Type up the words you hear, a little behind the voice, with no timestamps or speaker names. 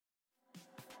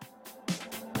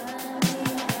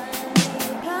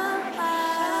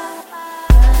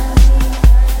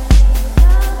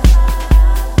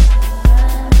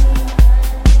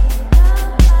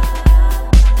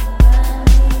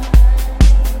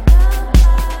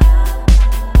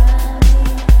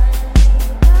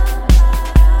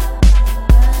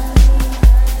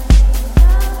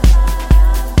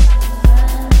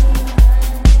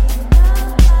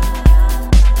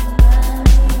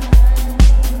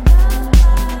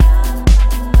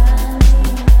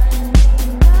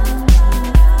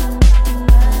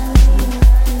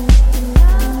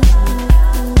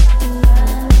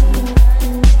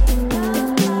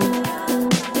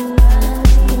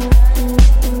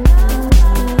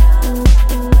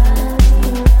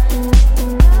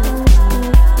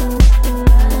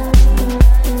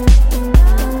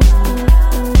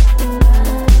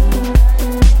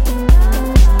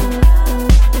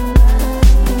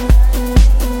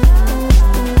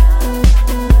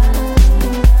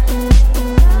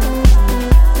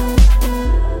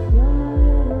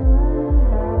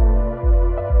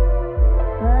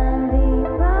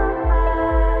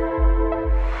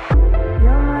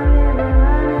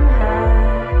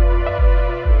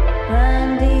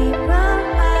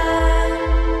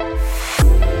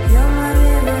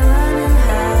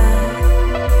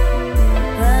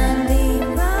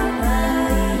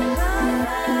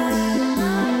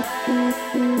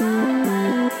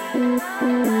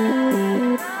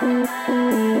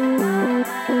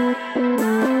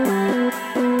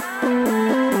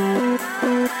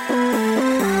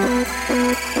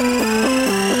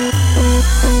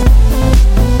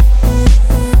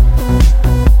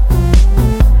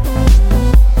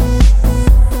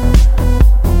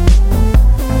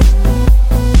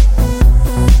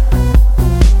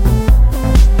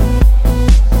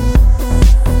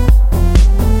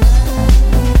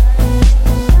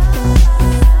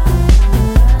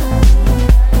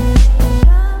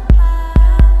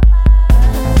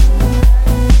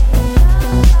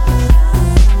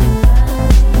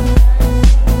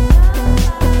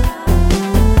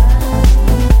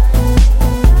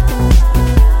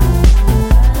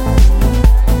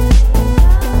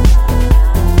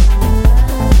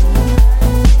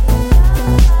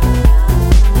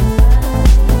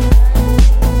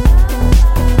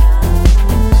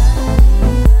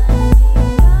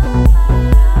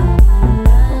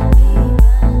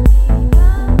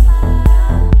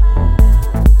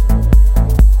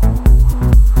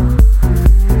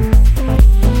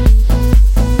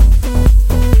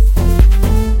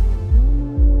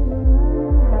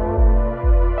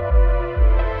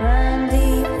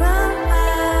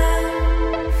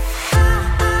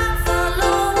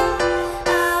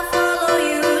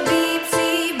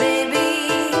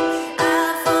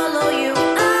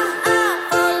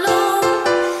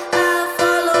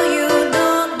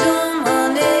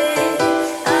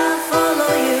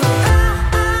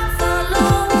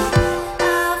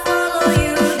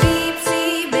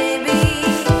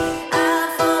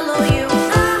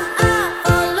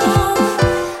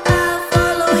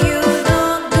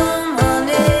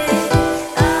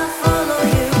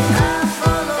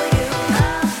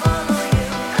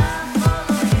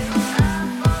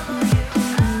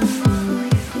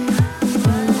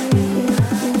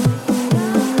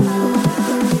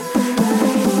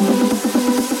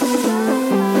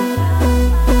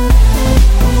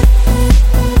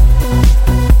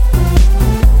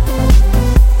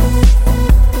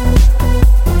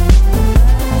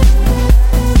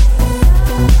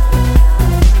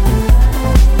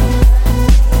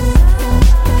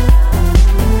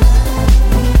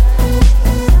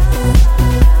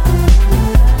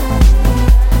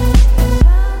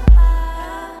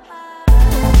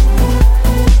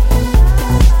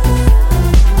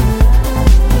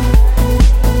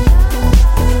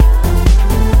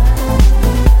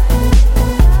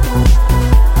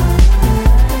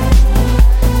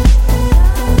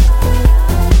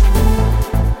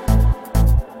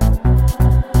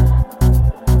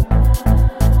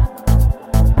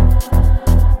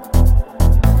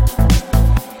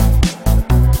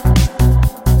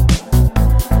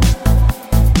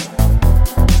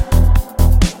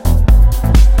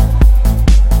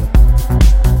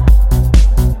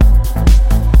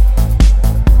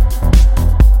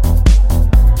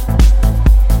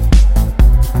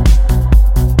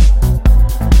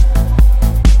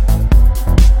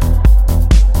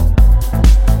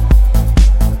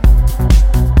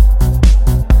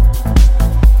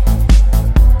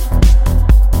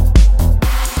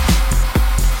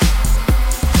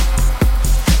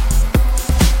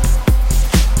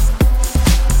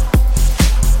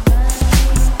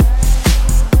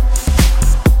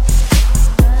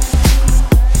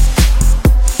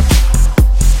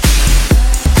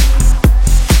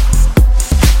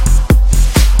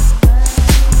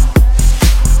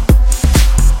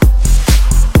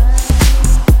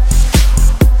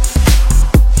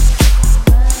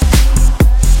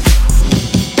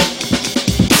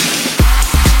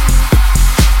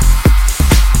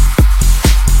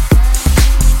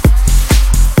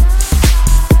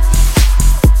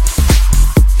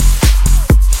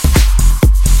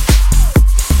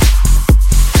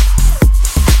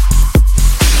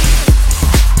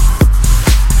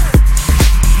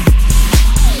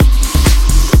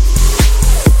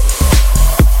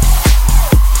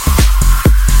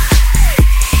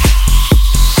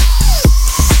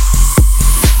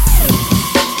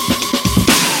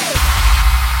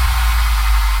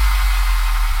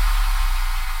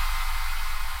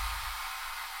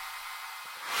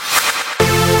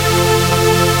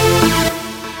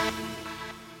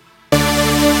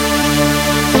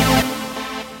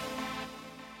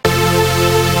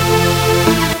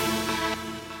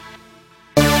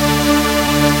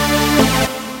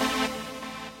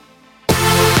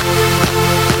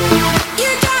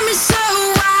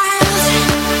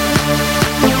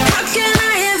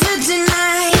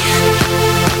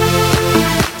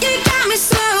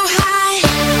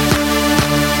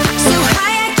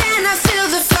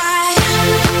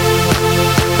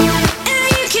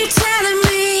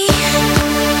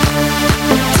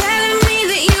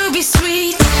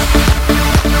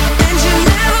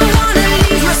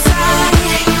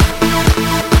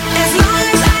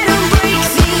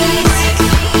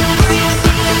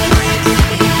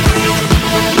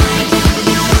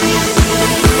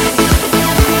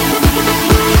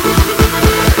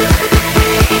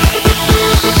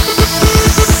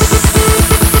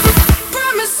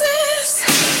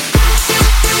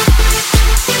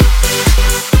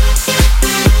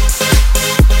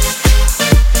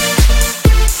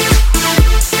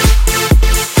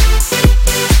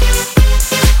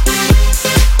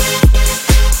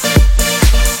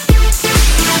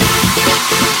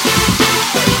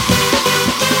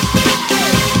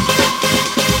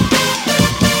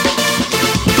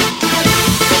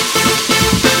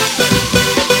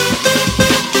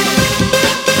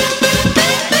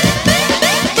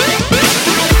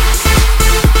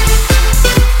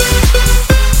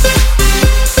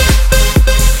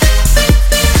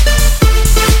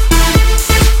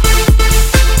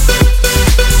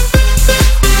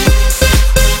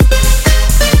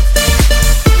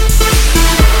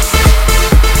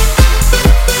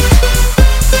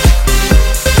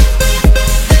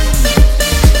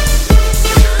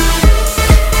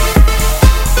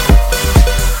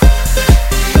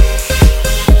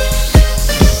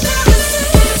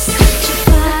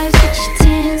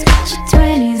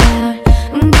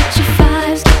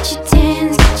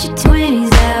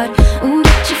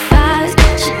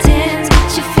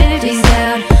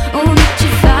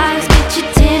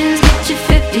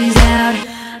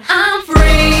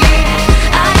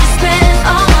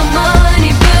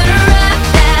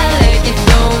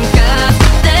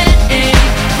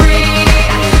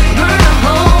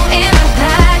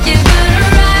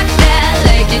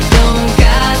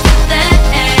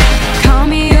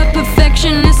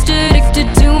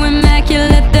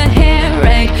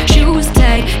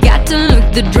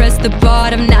the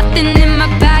bottom. Nothing in my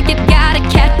pocket, got a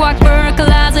catwalk for a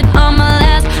closet on my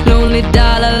last lonely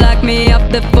dollar. Lock me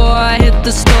up before I hit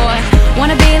the store.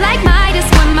 Wanna be like Midas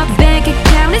when my bank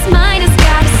account is minus.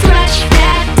 Gotta stretch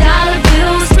that dollar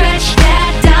bill, stretch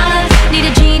that dollar. Need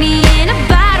a genie in a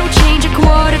bottle, change a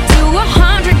quarter to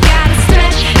 100. Gotta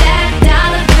stretch that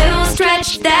dollar bill,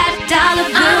 stretch that dollar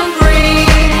bill. I'm free,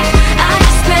 I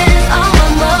just spend all my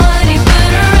money,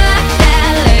 but I rock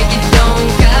that like it don't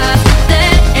cost a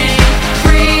thing. Ain't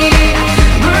free,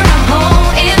 burn a hole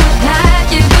in my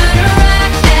pocket, but I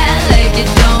rock that like it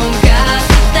don't cost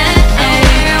a thing.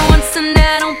 Once a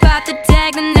night I'll pop the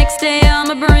tag, the next day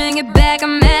I'ma bring it back.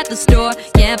 I'm at the store,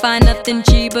 can't find nothing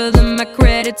cheaper than my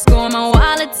credit score. My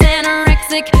wallet's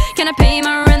anorexic, can I pay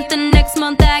my rent the next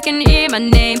month? I can hear my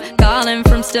name calling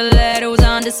from stilettos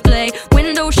on display.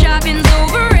 Window shopping's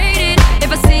overrated,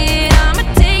 if I see it I'ma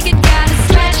take it. Gotta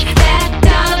stretch that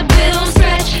dollar bill,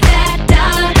 stretch that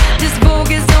dollar. This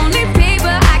Vogue is only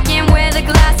paper, I can't wear the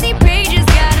glossy pages.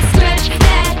 Gotta stretch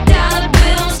that dollar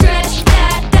bill, stretch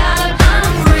that dollar.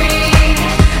 I'm free,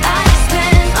 I just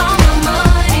spend all my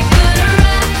money, but I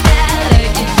rock that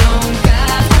like it don't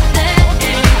cost a thing.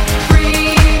 Ain't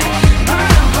free,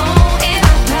 burn a hole in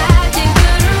my pocket,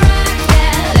 but I rock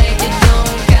that like it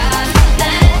don't cost a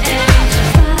thing.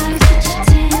 5, 6,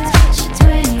 10,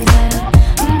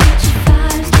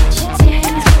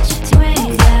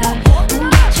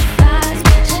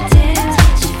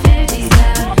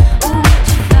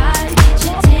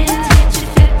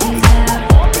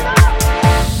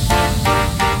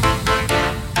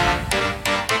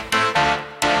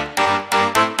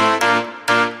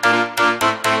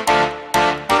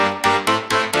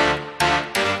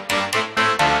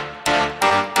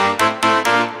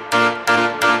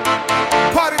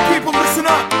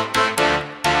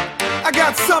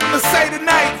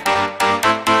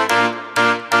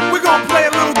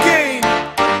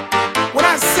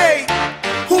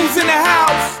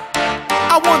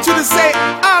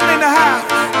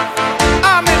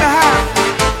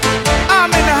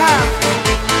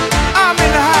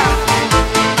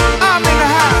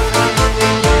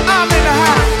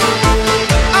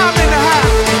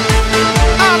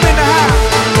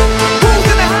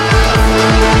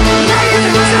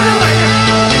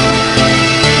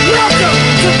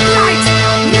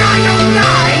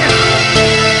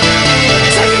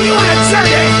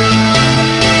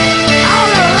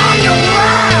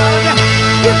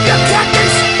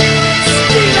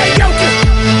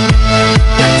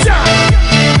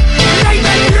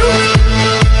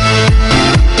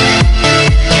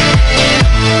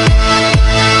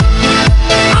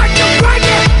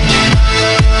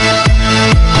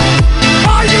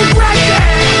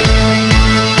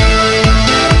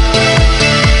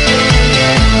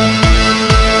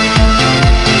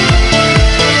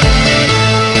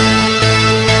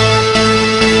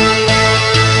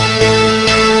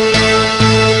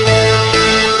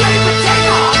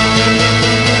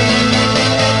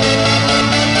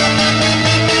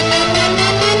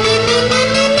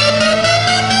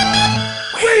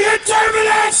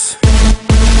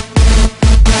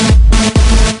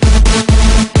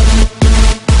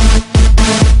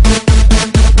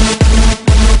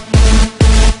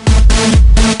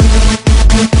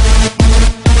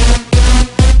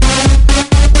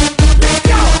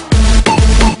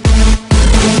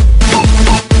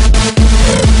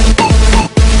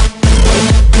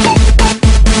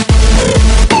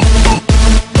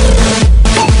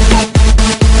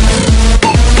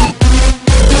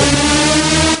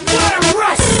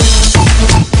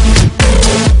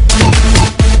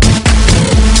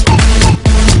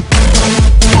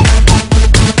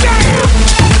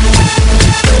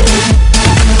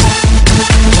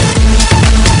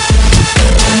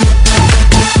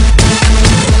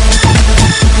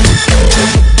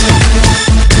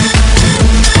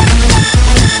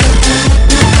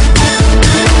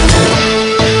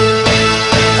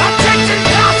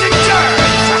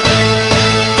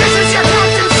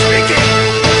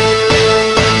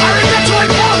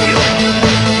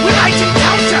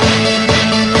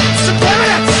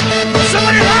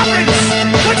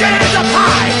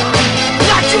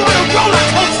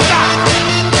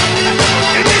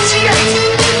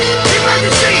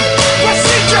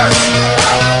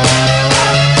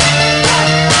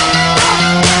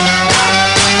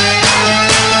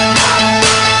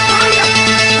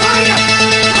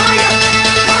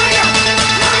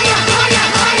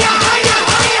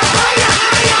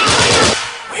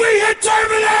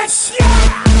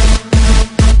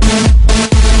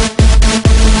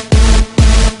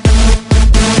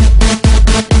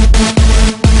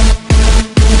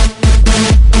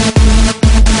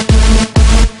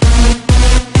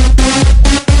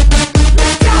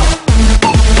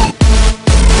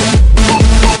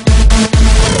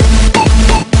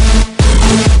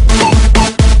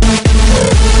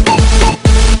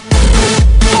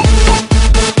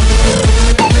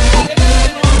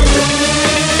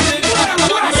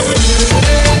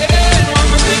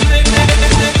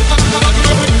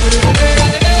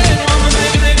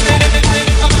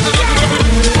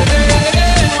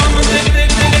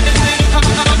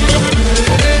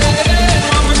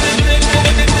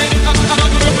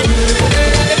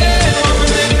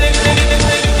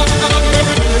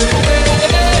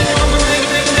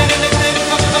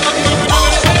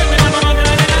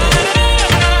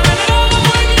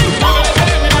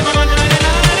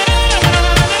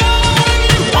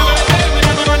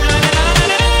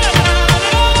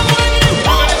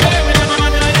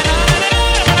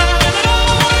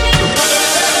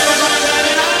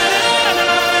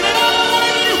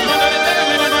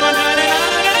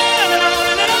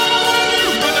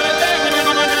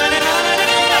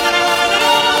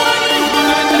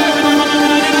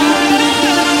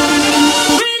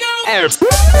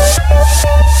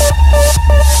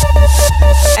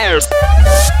 Airs.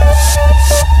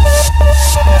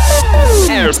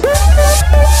 Airs.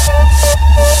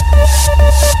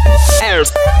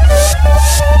 Airs.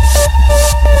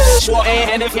 Sure,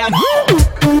 and if you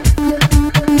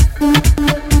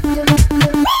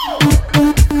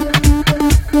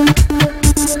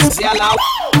see aloud.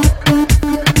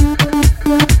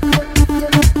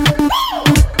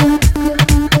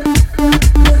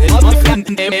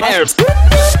 Airs.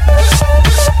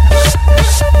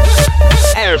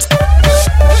 Airs.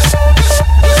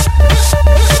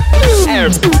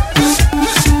 Airs.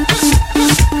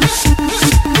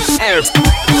 Airs.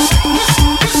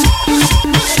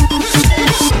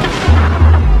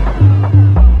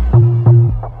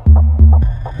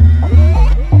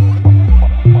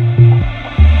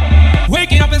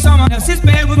 Waking up in someone else's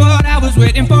bed was what I was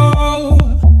waiting for.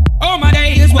 All my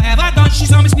days, where have I thought she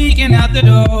saw me sneaking out the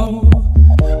door?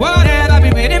 What have I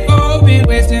been waiting for? Been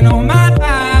wasting all my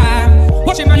time,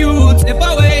 watching my youth slip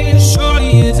away.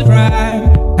 Surely it's a crime.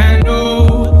 And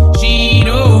no, she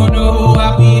don't know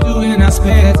what we do in our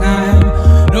spare time.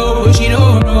 No, she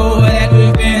don't know that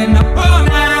we've been up all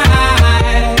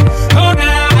night, all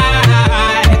night,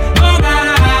 all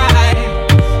night,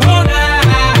 all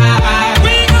night.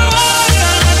 We go on,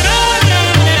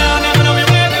 never know where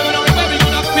we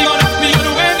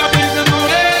gonna wake up in the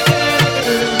morning.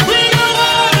 We go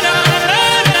on,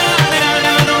 never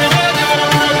know where we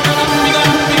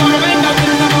gonna wake up in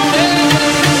the morning.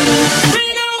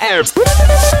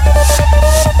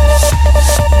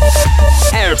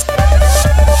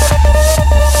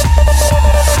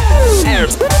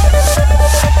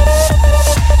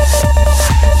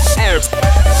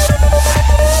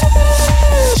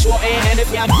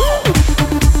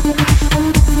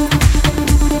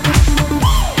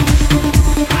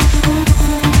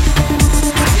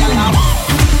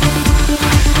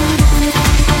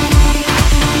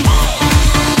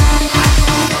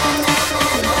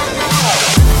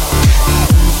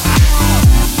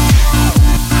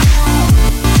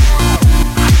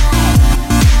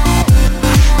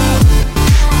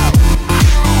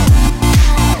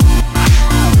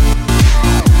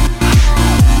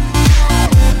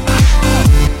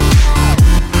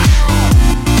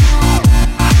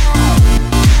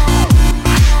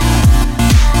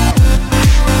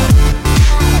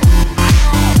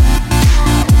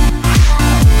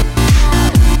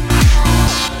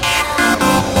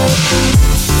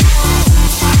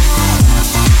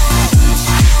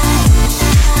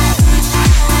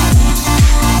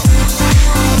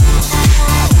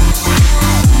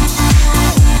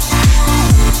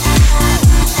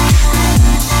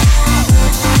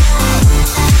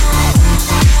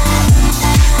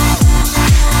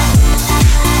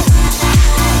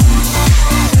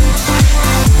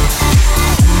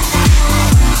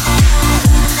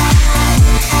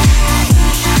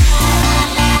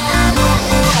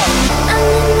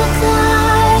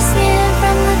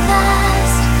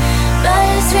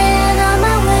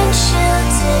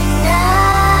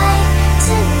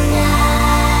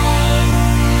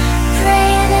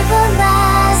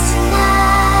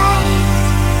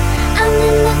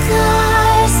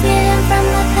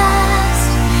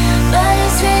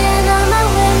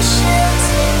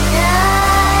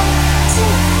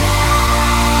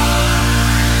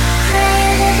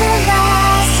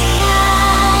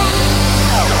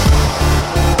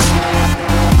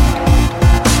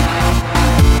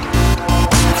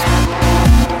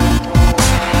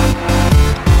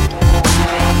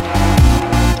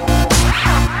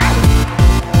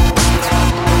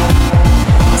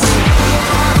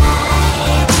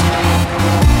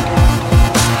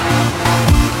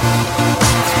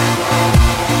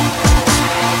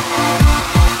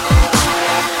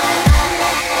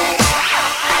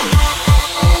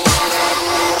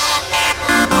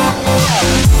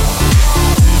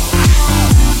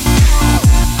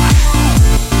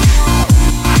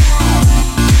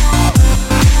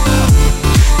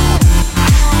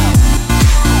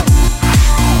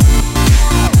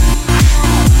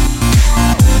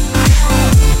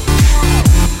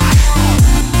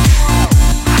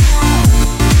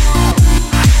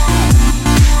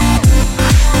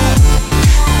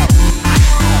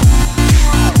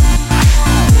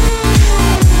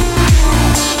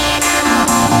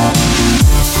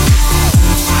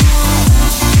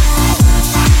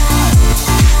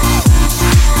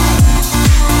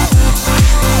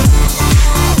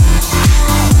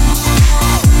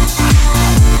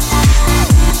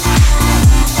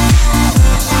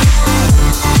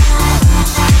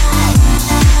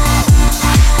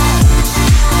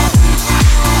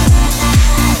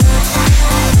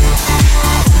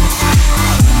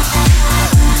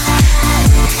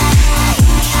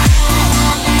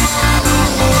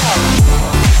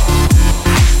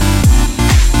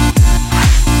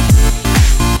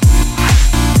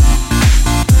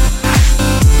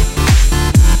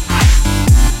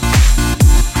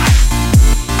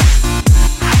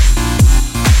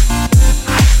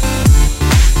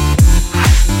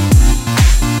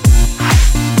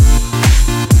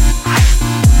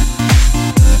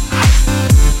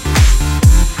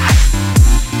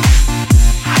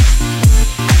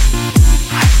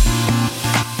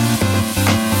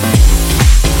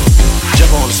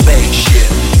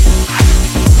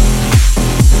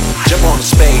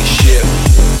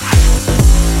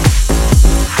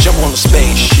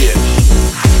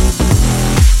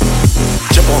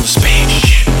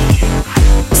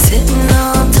 Sitting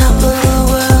on top of the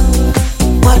world,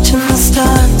 watching the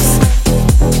stars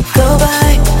go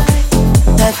by.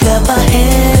 I got my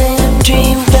head in a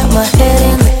dream, got my head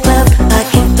in the cloud. I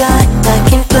can fly, I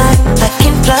can fly, I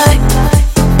can fly.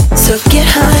 So get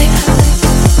high,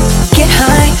 get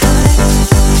high,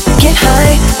 get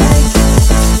high,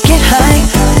 get high.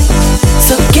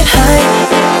 So get high,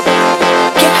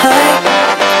 get high,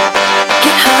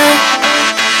 get high,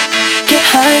 get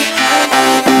high.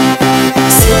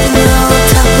 Sitting on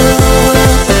top of the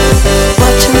world,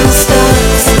 watching the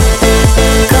stars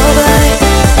go by.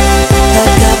 I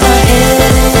got my head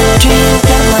in a dream,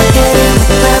 got my head in the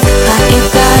cloud. I can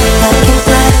fly, I can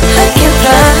fly, I can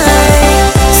fly.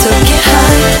 So get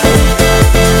high,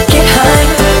 get high,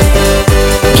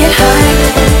 get high,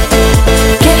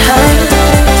 get high.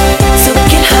 So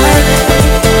get high,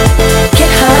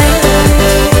 get high,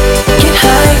 get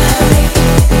high,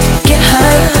 get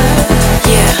high.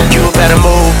 Yeah. You better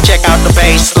move, check out the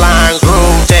baseline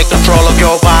groove. Take control of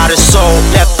your body, soul.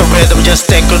 Let the rhythm just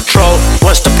take control.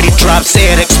 Once the beat drops,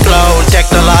 it explode.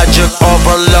 Technologic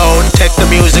overload. Take the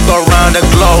music around the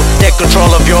globe. Take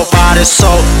control of your body,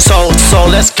 soul.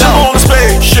 Let's go. Jump on the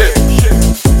spaceship,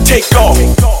 take off.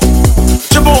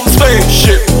 Jump on the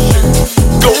spaceship,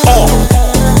 go off.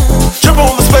 Jump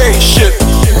on the spaceship,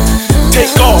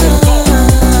 take off.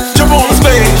 Jump on the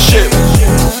spaceship,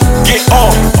 get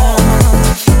off.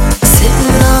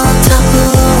 Sitting on top of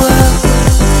the world,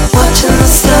 watching the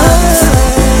stars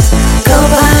go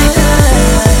by.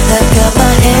 I got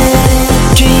my head in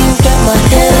a dream, got my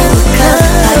head in the cloud.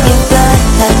 I can fly,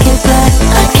 I can fly,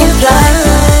 I can fly.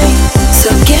 So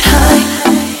get high,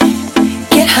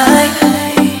 get high,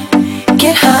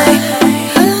 get high,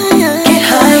 get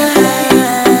high.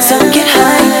 So get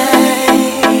high,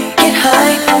 get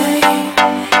high,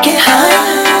 get high,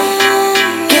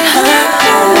 get high.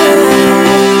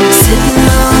 Sitting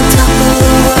on top of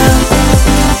the world,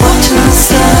 watching the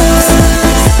stars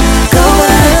go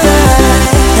by.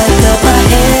 I got my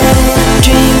head in a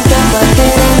dream, got my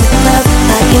head in the cloud.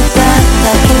 I can fly,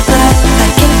 I can fly, I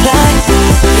can fly.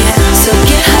 Yeah, so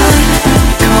get high,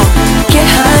 come on, get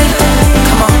high,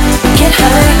 come on, get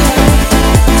high,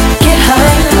 get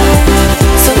high.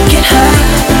 So get high,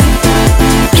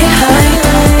 get high,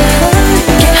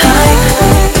 get high,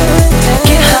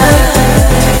 get high.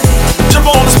 Jump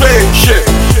on the spaceship,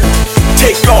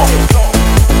 take off.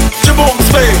 Jump on the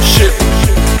spaceship,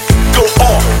 go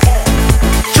off.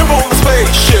 Jump on the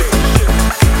spaceship,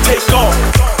 take off.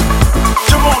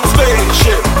 Jump on the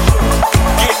spaceship,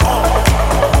 get off.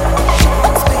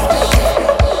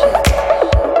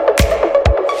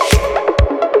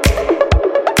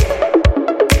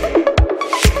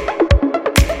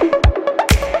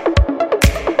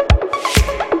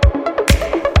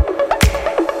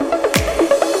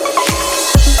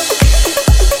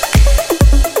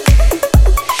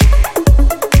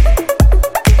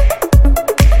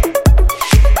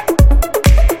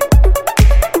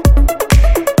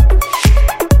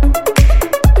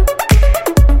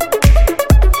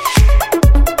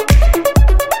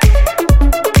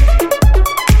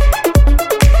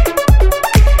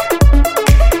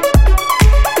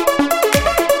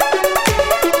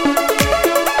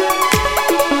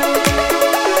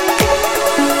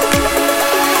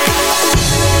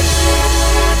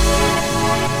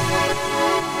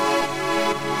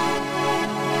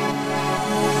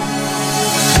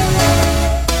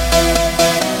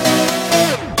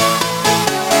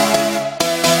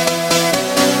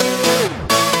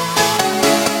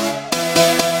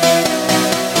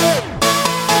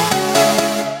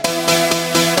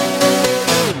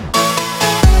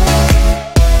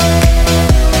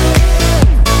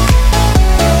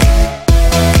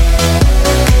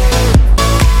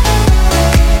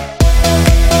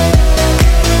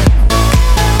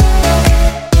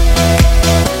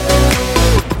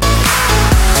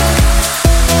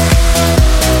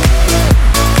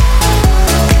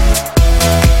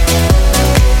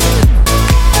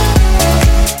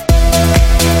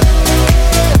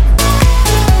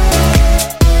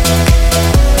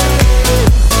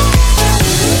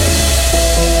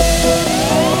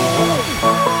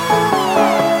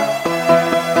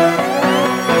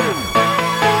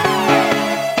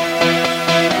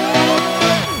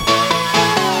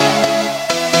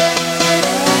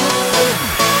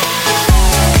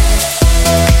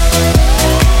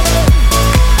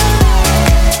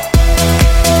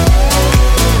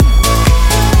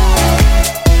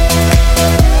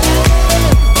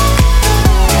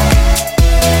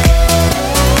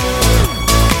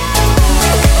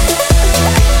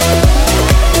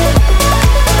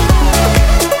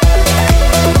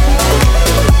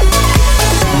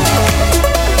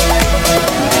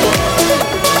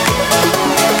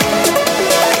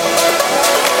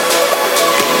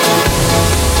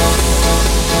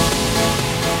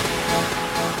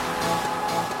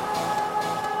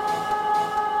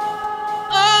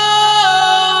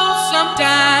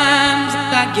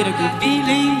 get a good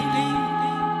feeling,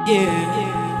 yeah.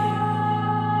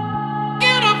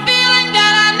 Get a feeling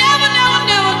that I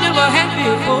never had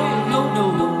before. No,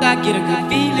 I get a good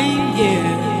feeling,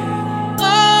 yeah.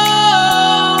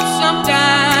 Oh,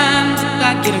 sometimes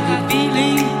I get a good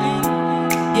feeling,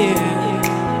 yeah.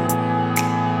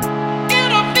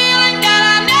 Get a feeling that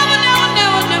I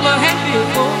never had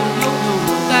before. No,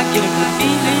 I get a good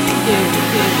feeling,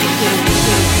 yeah.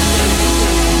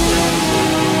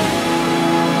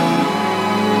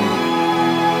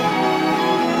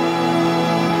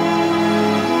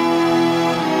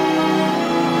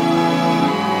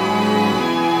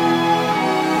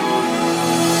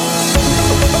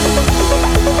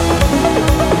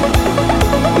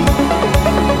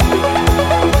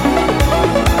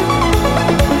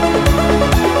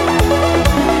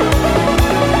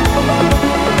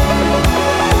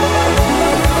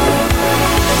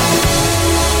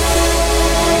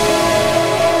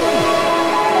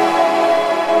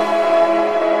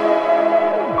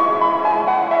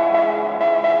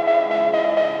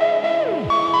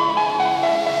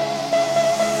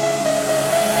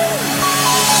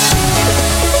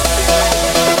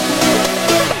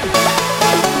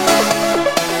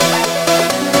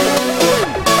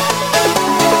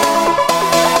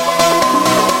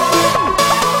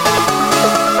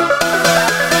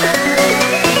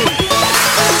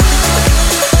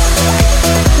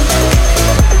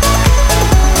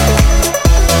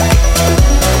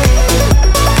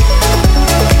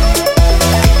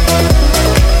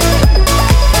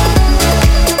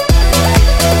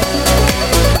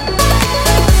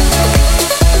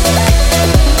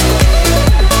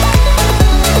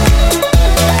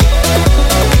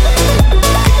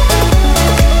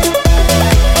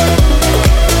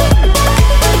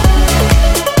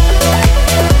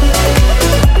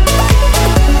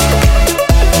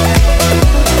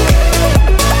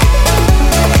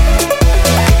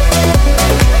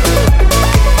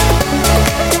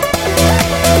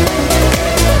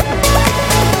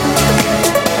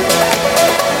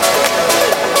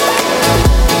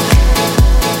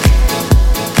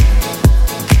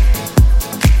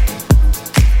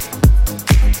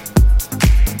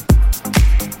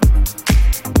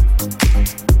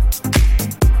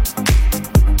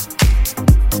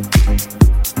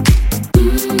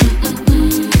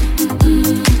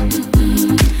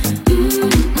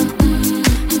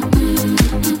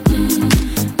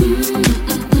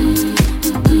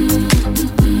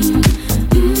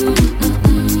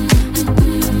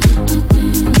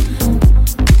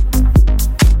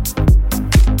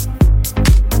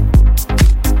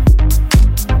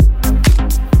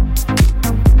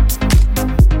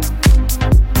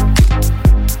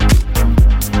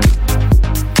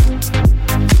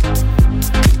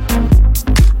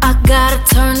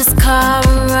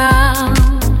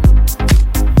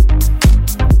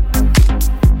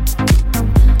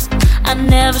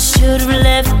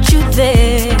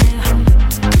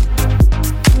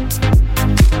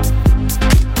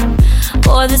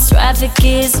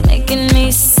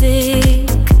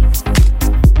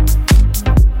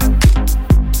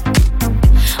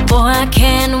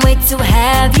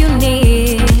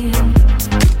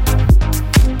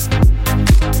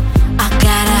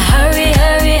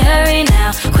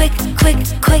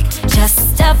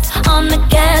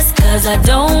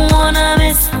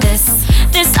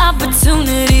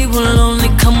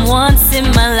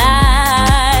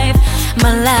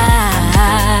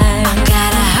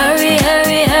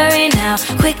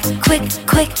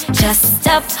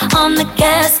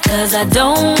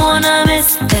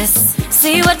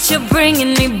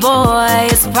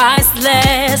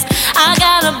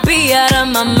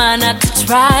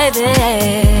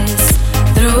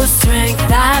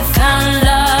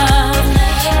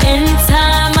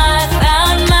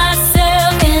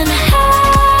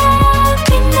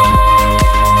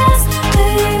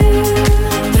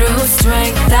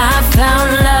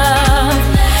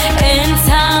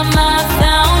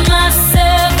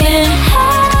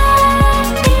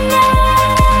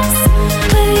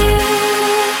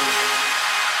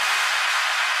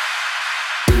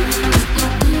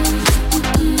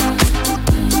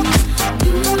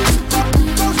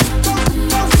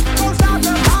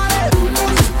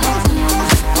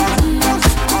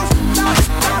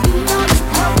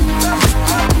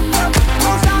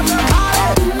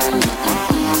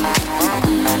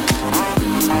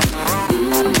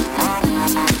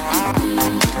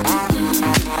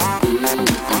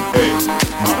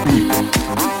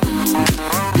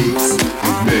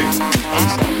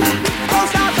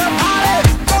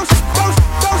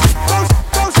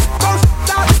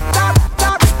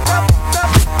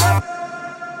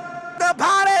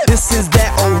 This is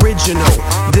that original original.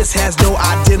 This has no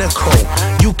identical.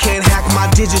 You can't hack my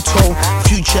digital.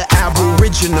 Future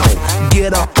aboriginal.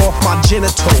 Get up off my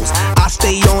genitals. I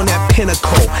stay on that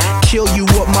pinnacle. Kill you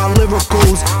with my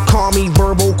lyricals. Call me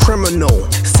verbal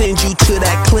criminal. Send you to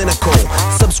that clinical.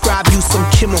 Subscribe you some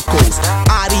chemicals.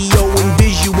 Audio and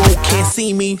visual. Can't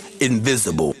see me,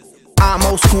 invisible. I'm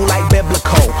old school like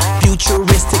biblical.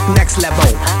 Futuristic next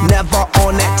level. Never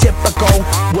on that typical.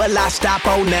 Will I stop?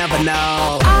 Oh, never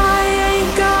know. I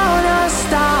ain't gonna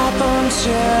stop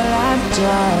until I'm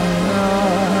done.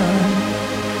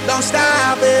 Don't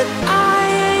stop it. I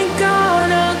ain't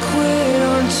gonna quit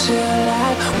until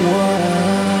I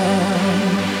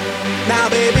won. Now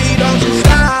baby, don't you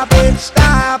stop it,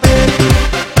 stop it.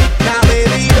 Now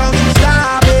baby, don't you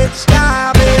stop it,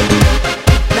 stop it.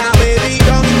 Now baby,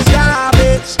 don't you stop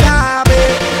it, stop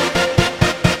it.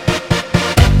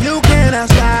 You cannot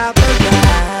stop it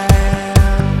now.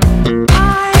 I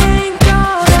ain't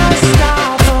gonna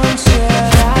stop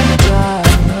until I'm done.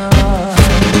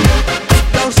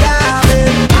 Don't stop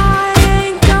it. I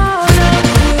ain't gonna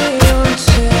quit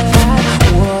until I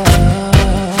won.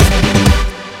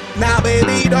 Now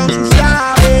baby, don't you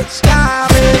stop it,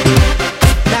 stop it.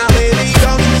 Now baby,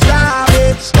 don't you stop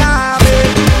it, stop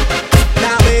it.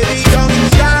 Now baby, don't you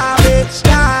stop it,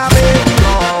 stop it.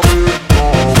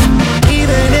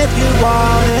 Even if you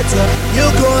wanted to, you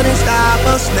couldn't stop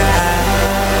us now.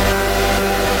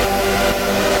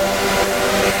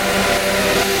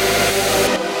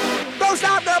 Don't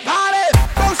stop the party.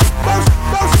 Don't stop,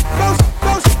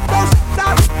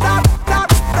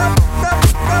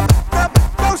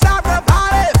 don't stop the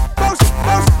party.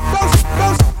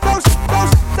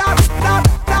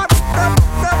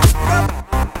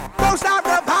 Don't stop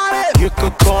the party. You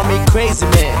could call me crazy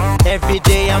man. Every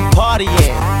day I'm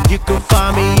partying. You can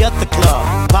find me at the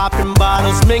club, popping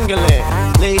bottles, mingling.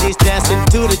 Ladies dancing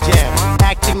to the jam,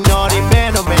 acting naughty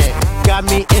man oh man. Got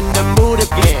me in the mood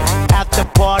again. After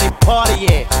party,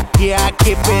 partying. Yeah, I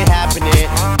keep it happening.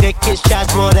 Taking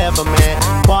shots, whatever man.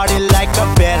 Party like a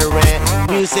veteran.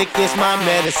 Music is my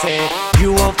medicine.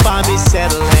 You won't find me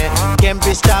settling. Can't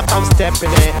be stopped, I'm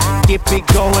stepping in. Keep it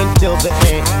going till the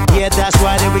end. Yeah, that's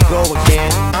right, there we go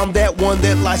again. I'm that one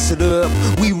that lights it up.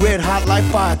 We red hot like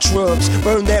fire trucks.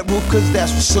 Burn that roof cause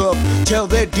that's what's up. Tell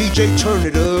that DJ turn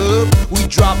it up. We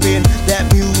dropping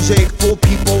that music for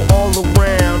people all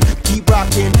around. Keep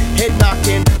rocking, head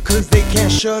knocking, cause they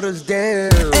can't shut us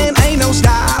down. And ain't no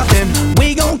stopping,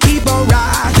 we gon' keep on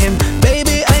rocking.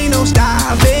 Baby, ain't no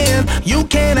stopping, you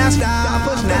cannot stop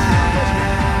us now.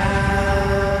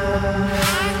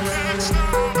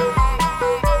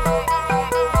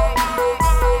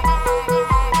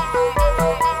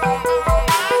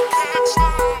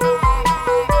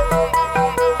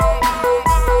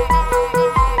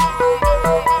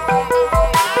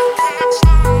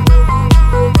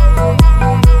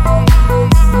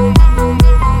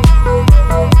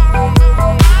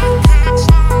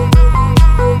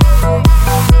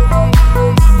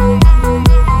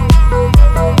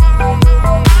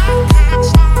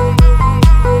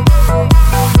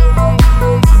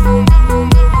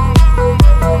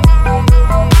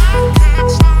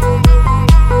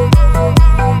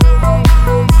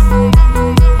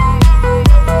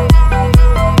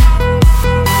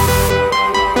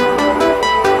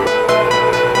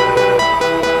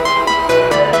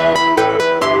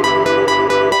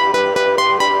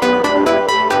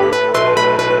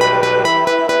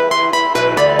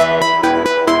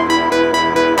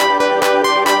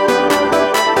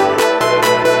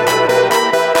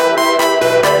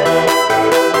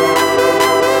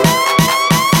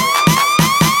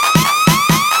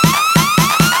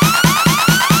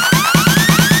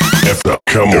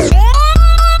 Come on.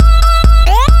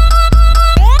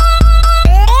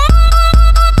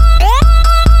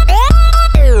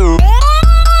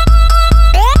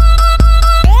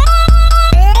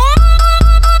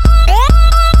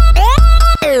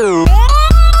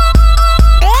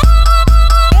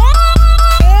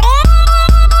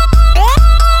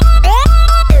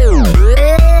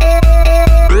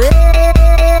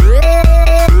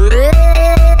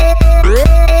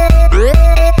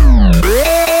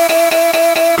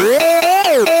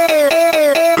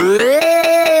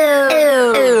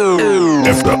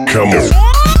 Come on.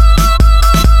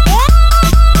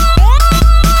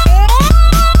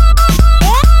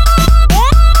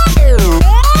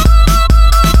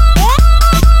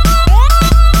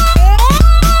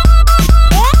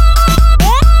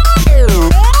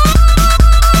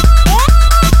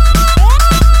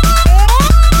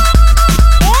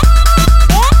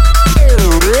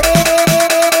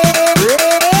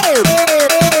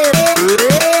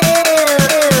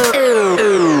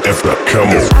 Come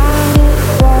on.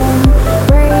 I won't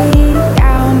break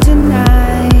down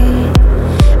tonight.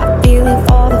 I feel it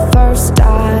for the first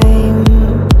time.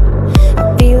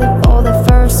 I feel it for the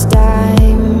first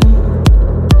time.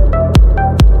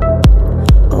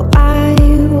 Oh, I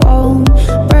won't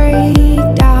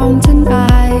break down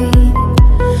tonight.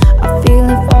 I feel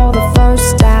it for the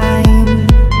first time.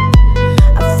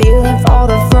 I feel it for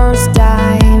the first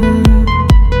time.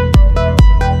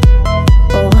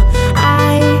 Oh,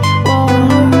 I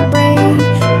won't break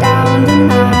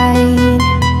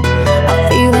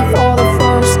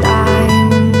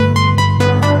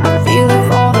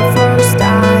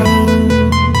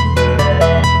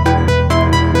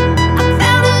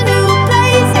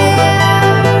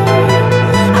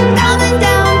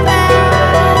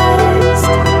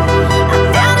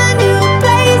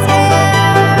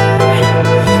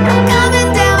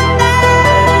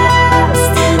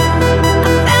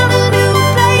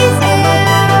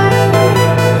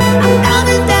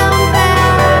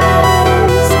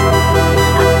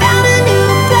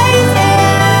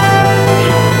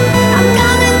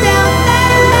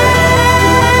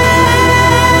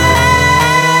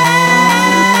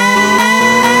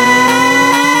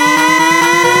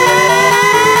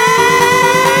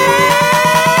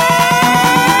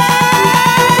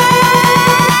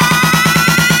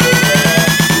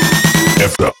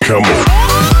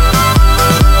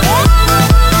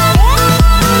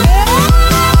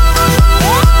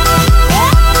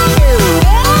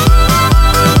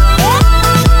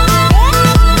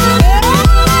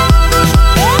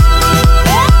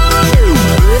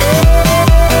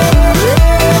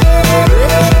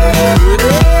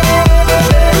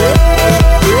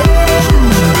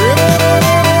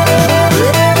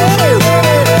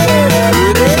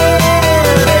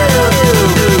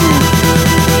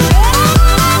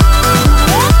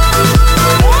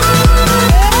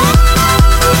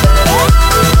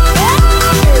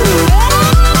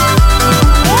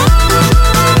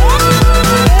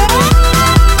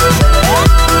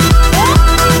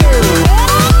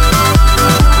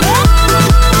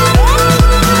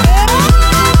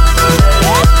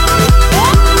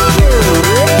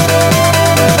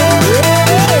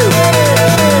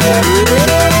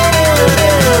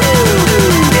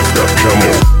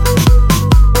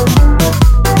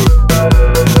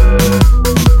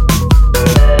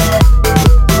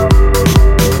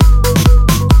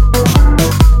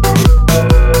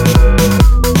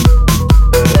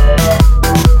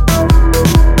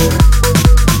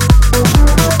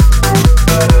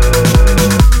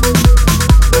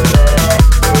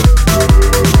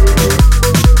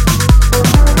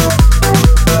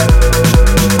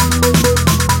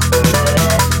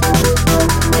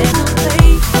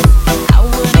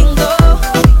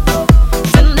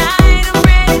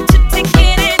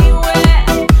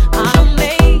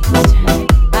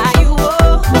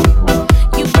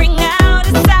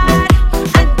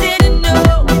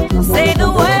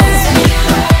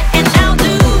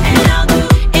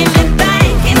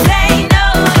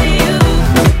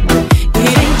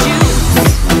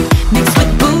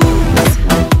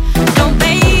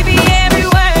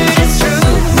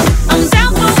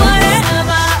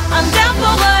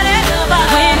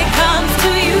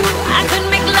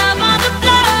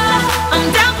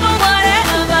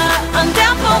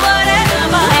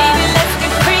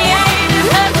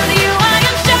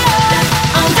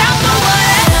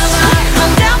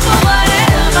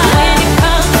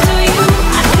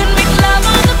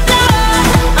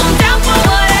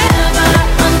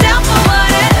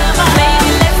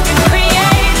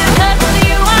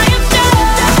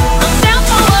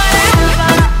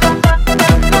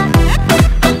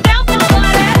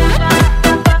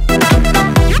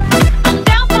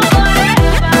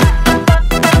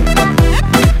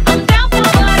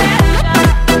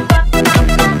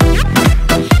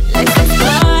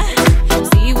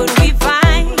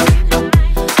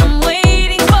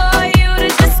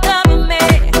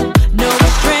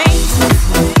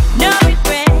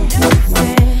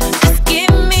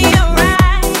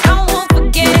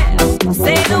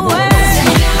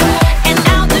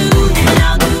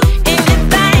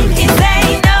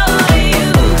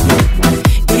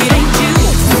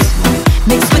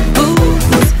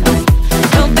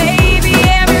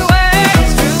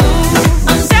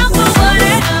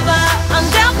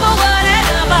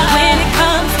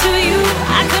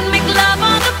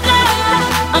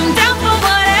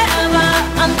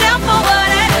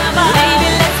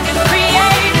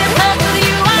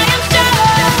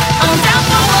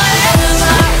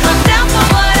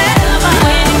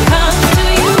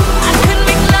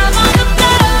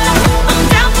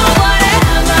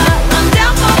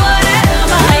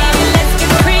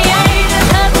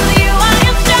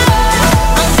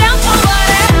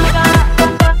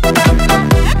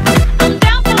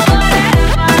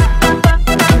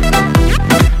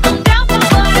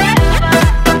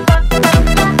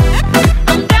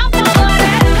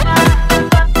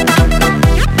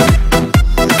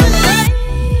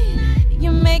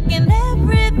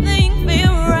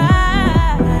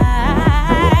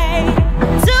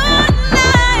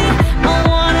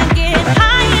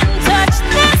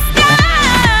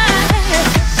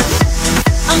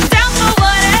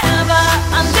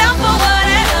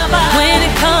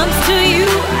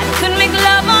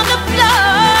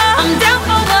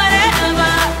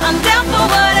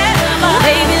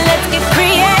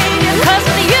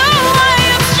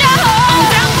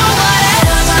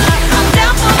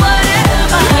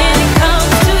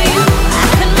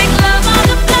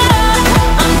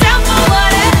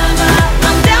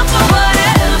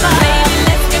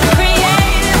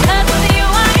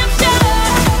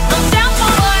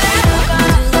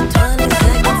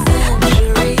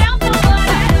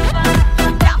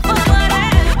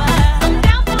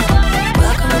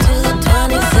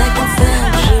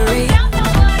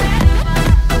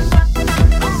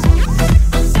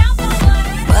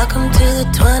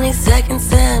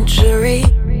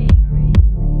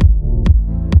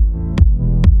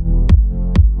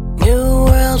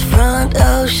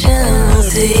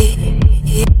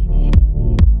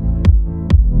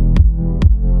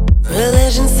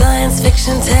Religion, science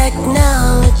fiction,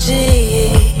 technology.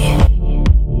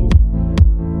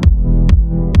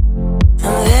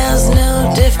 And there's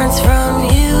no difference from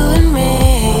you and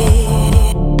me.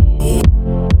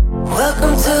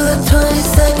 Welcome to the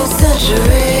 22nd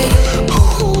century.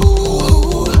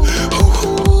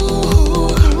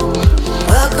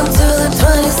 Welcome to the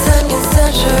 22nd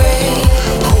century.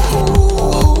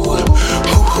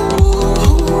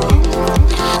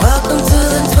 Welcome to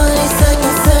the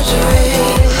 22nd century.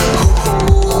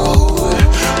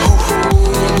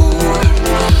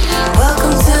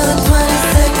 Welcome to the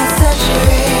 22nd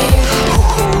century.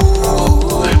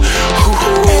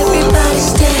 Everybody's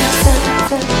dancing.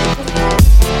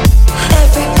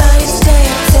 Everybody's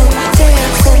dancing,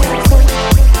 dancing.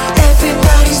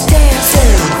 Everybody's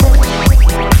dancing.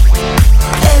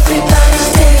 Everybody's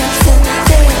dancing,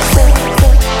 dancing.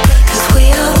 'Cause we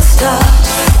are the stars.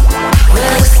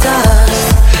 We're the stars.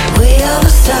 We are the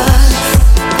stars.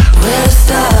 We're the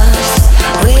stars.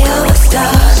 We are the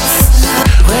stars.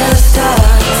 We're the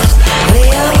stars. We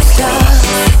are the stars.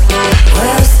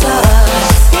 We're the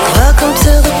stars. Welcome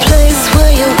to the place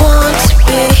where you want to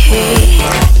be.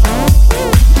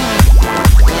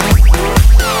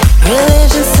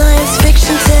 Religion, science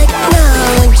fiction,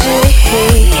 technology.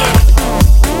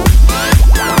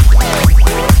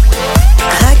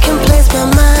 I can place my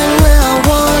mind where I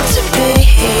want to be.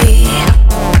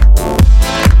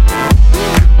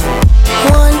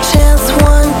 One chance,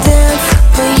 one dance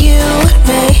for you and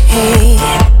me.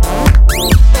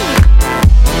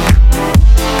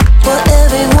 Where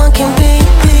everyone can be.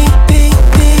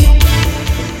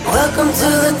 Welcome to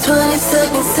the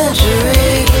 22nd century.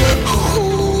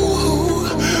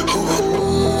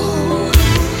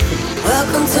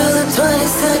 Welcome to the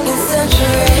 22nd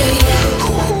century.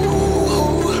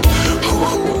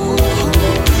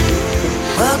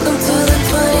 Welcome to the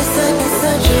 22nd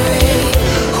century.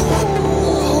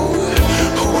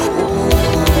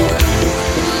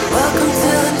 Welcome to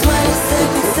the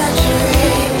 22nd century.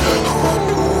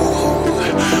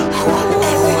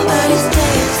 Everybody's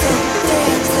dancing,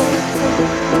 dancing.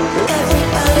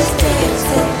 Everybody's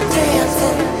dancing,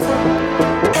 dancing.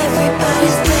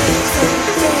 Everybody's dancing,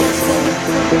 dancing.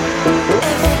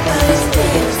 Everybody's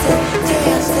dancing,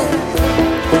 dancing.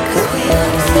 'Cause we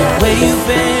understand. Where you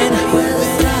been?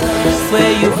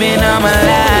 Where you been all my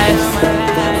life?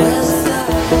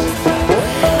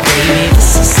 Baby,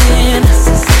 this is sin.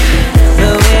 The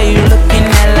way you looking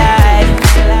at life.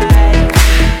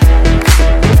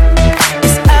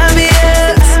 It's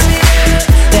obvious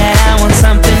that I want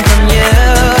something from you.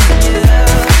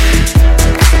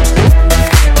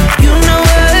 You know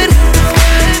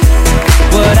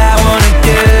what I wanna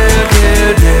do.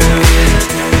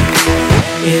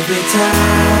 Every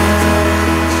time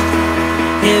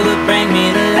it would bring me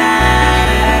to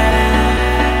life.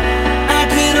 I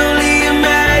could only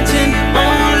imagine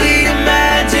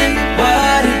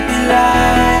what it'd be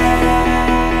like.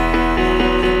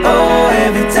 Oh,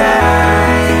 every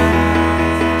time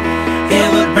it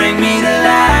would bring me to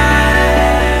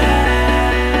life.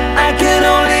 I could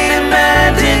only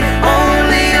imagine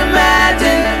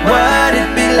what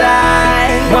it'd be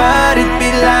like, what it'd be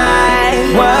like,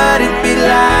 what it'd be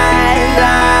like,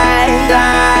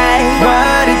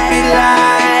 what it'd be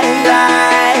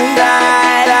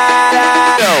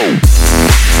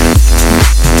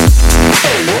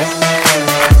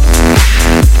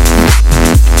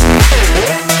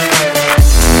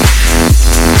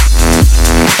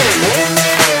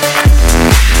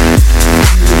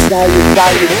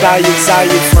Saw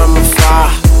you from afar.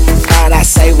 Thought I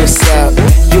say what's up.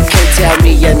 You can tell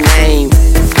me your name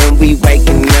when we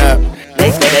waking up.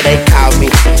 They call me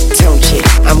Tunchi.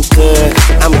 I'm good,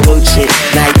 I'm Gucci.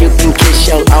 Now you can kiss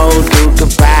your old dude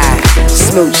goodbye.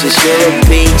 Smooches, you're a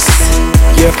beast.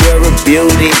 You're a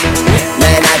beauty.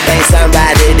 Man, I think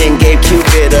somebody didn't give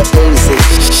Cupid a Uzi.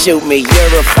 Shoot me,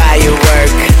 you're a firework,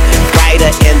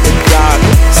 brighter in the dark.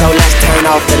 So let's turn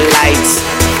off the lights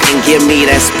and give me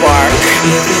that spark.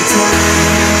 Every time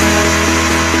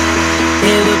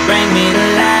it would bring me to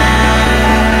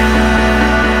life.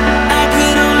 I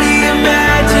could only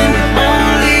imagine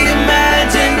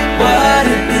what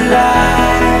it'd be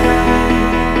like.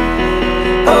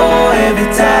 Oh, every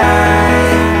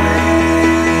time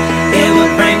it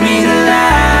would bring me to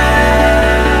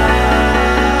life.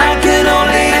 I could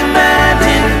only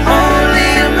imagine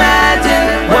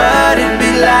what it'd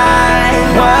be like,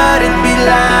 what it'd be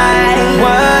like,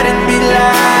 what it'd be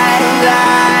like,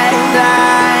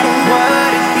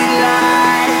 what it'd be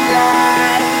like.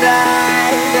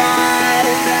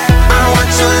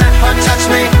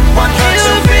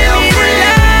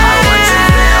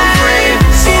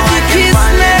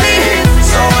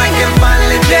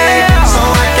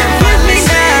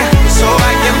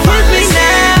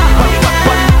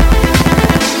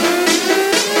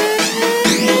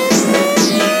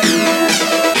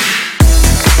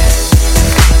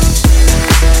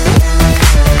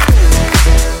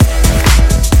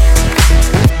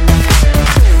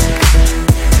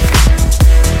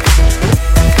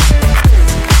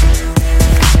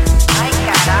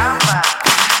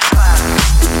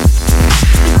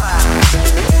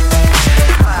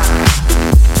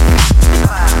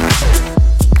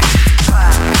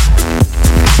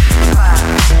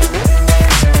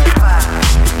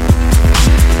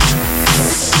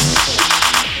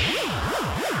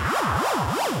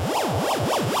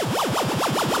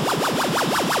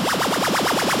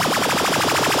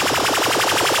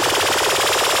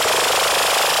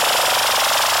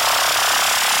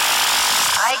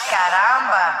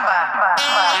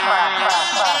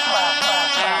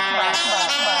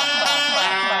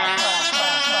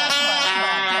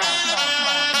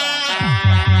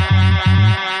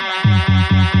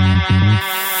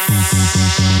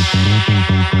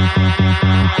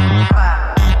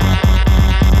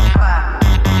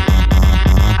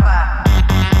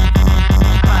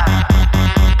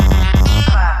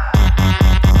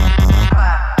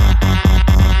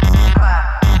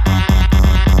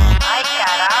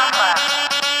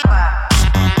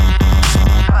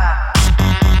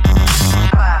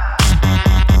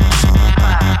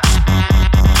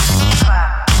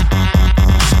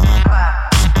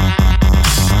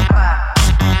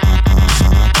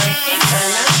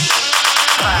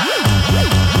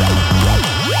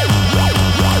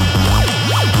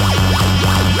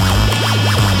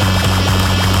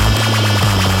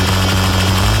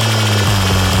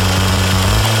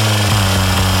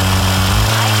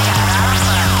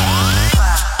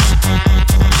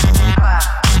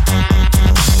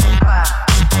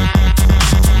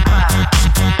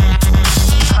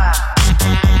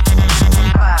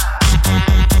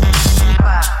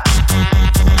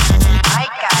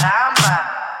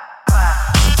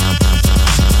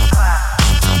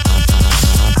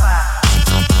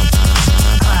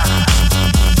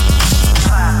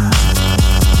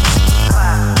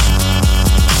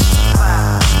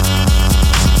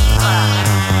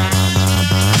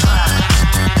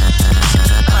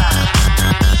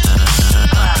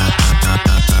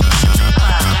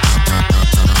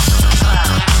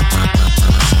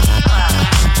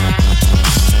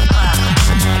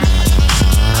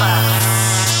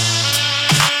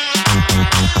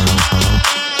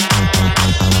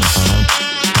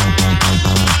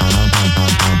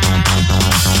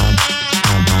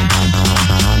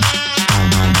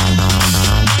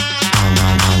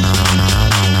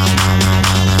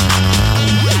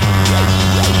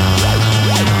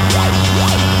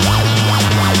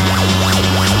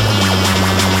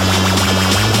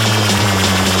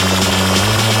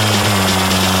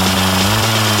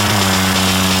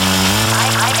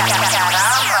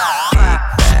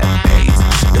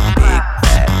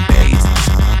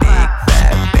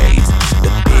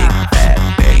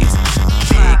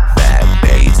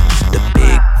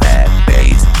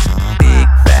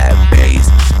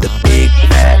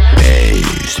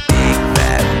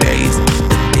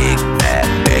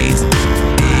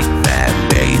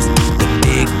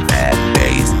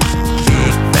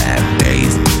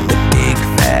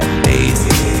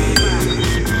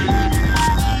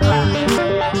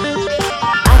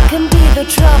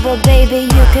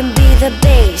 can be the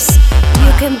bass.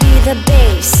 You can be the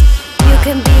bass. You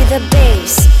can be the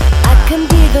bass. I can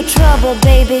be the trouble,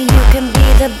 baby. You can be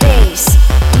the bass.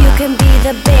 You can be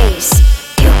the bass.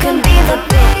 You can be the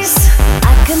bass.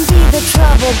 I can be the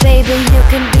trouble, baby. You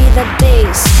can be the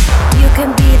bass. You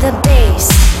can be the bass.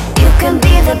 You can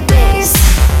be the bass.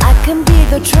 I can be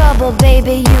the trouble,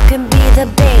 baby. You can be the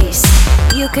bass.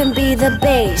 You can be the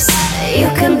bass. You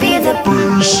can be the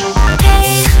bass.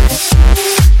 Hey,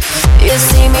 you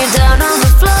see me down on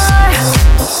the floor.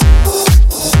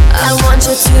 I want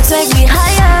you to take me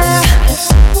higher,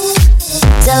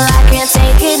 till I can't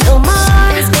take it no more.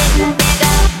 It's getting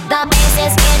bigger, the bass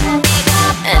is getting bigger.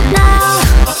 And now,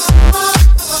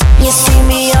 you see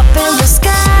me up in the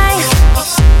sky.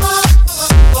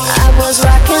 I was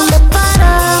rocking the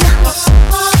bottom.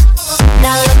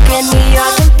 Now look at me, I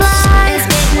can fly. It's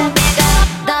getting bigger,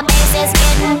 the bass is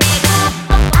getting bigger.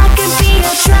 I can be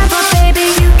your trouble, baby.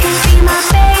 You can be my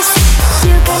bass.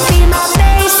 You can be my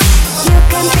bass. You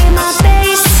can be my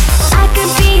bass. I can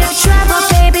be your trouble,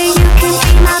 baby. You can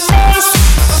be my bass.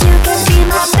 You can be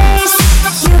my bass.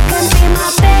 You can be my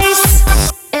bass.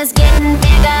 It's getting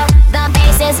bigger, the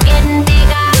bass is getting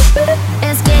bigger.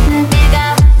 It's getting bigger,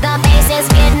 the bass is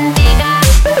getting bigger.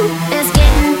 It's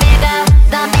getting bigger,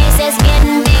 the bass is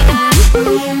getting bigger.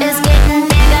 It's getting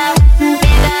bigger,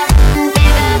 bigger,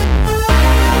 bigger.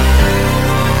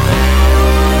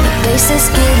 The bass is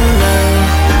getting low.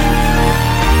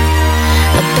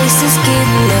 The bass is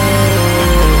getting low.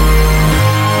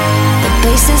 The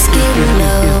bass is getting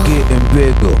low. It's getting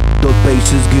bigger. The bass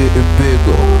is getting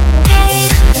bigger. Hey,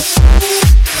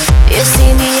 you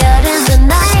see me out in the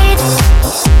night.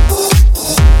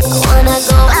 I wanna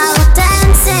go out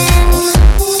dancing,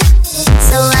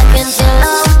 so I can feel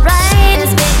alright.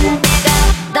 It's getting bigger,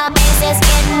 the bass is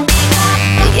getting bigger.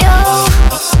 Yo,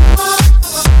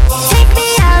 take me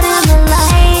out in the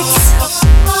lights.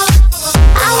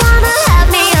 I wanna have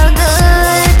me a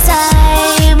good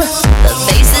time. The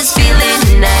bass is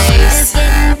feeling nice. It's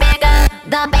getting bigger,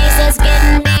 the bass is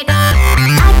getting bigger.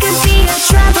 I can be your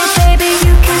trouble, baby.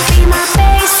 You can be my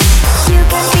bass. You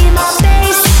can be my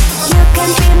bass. You can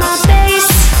be my bass.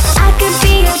 I can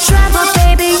be your trouble,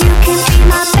 baby. You can be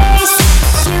my bass.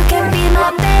 You can be my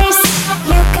bass.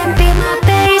 You can be my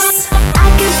bass. I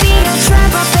can be your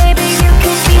trouble, baby. You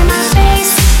can be my bass.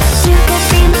 You can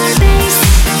be my bass.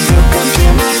 You can be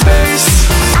my bass.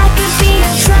 I can be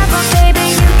your trouble, baby.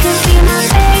 You can be my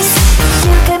bass.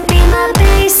 You can be my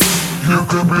bass. You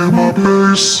can be my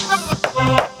bass.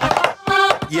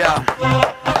 Yeah.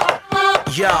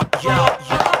 Yeah, yeah,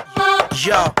 yeah,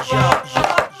 yeah,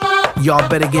 yeah. Y'all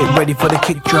better get ready for the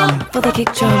kick drum. For the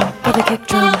kick drum, for the kick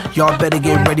drum, Y'all better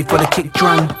get ready for the kick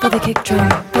drum. for the kick drum,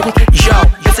 for the kick Yo,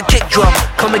 it's a kick drum,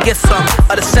 come and get some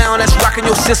of the sound that's rocking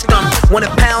your system. When it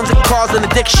pounds, it causes an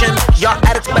addiction. Y'all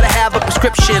addicts better have a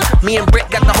prescription. Me and Britt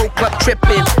got the whole club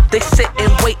tripping. They sit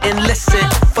and wait and listen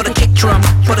for the kick drum,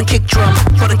 for the kick drum,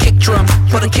 for the kick drum,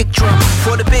 for the kick drum,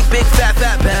 for the big, big, fat,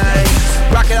 fat bass.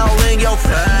 Rock it all in your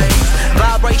face.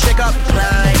 Vibrate, shake up the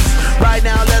place. Right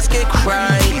now, let's get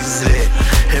crazy.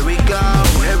 Here we go,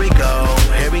 here we go,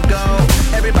 here we go.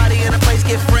 Everybody in the place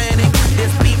get frantic.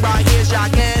 This beat right here's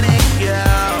gigantic,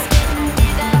 yeah.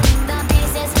 The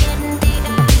bass is getting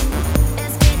bigger.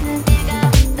 It's getting bigger.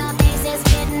 The bass is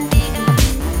getting bigger.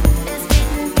 It's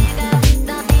getting bigger.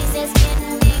 The bass is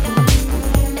getting bigger.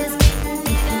 It's getting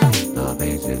bigger. The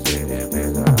bass is getting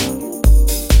bigger.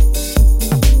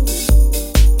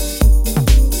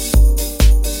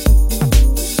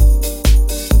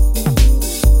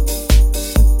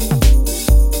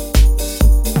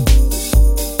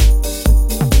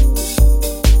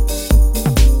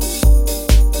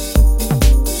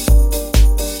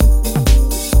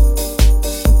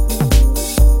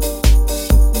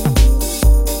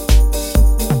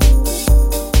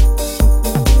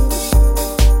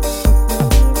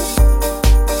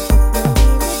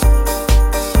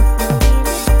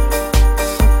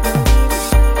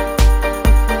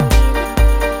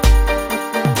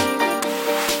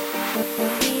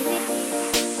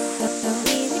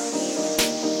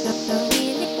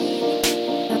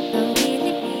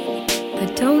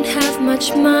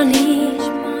 much money.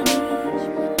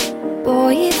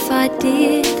 Boy, if I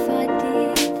did.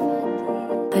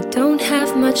 I don't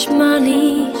have much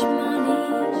money.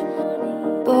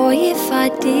 Boy, if I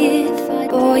did.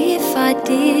 Boy, if I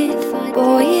did.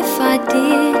 Boy, if I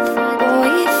did. Boy,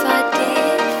 if I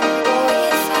did. Boy,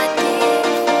 if I did.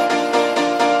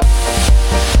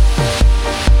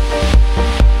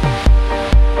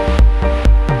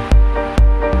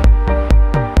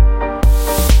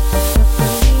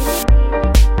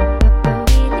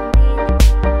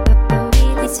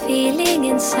 This feeling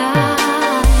inside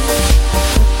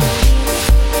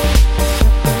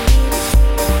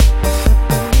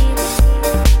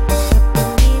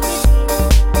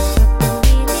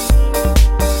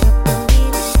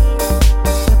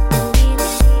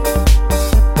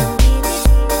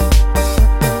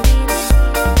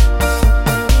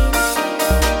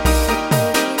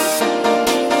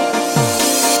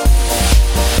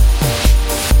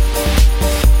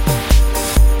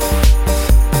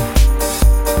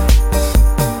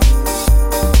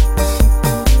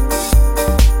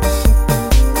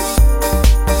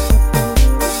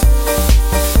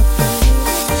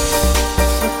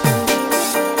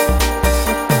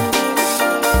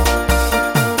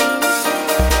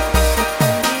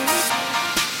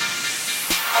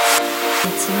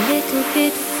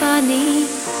funny,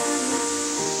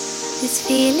 this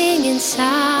feeling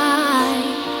inside.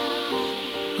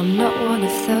 I'm not one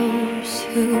of those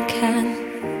who can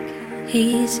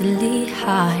easily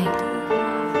hide.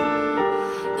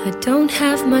 I don't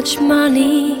have much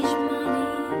money,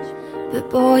 but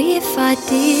boy, if I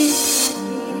did,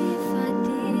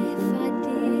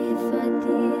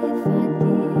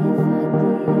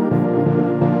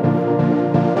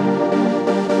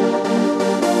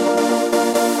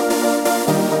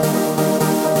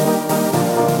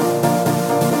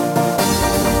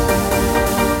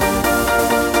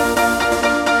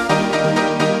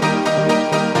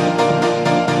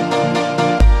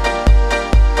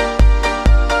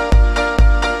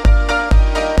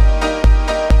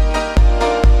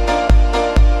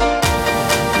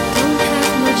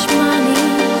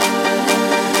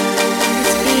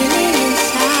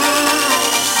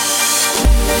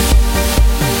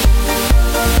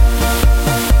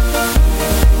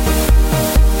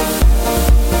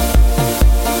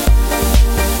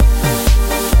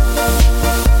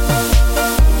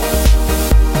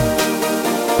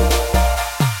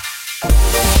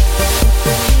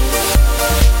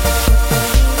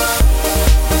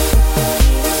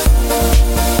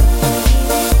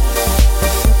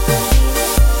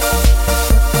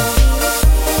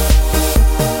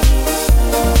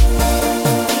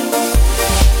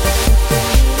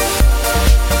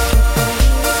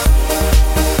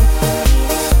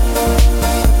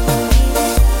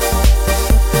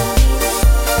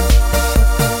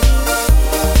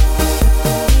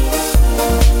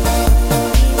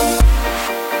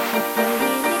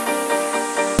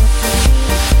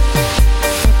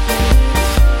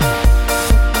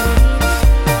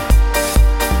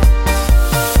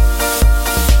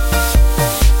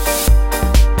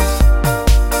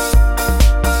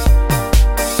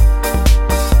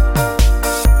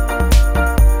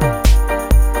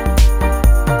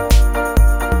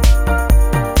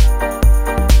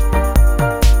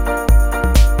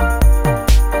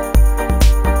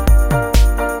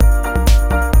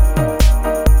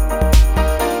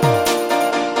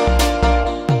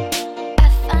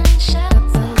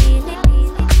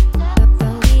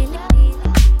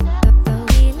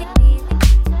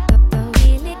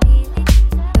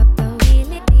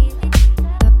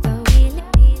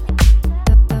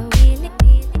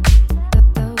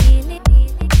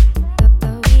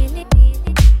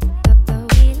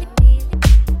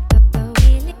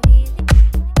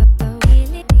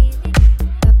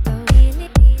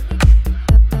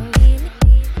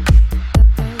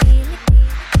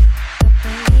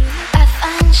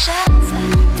 Shut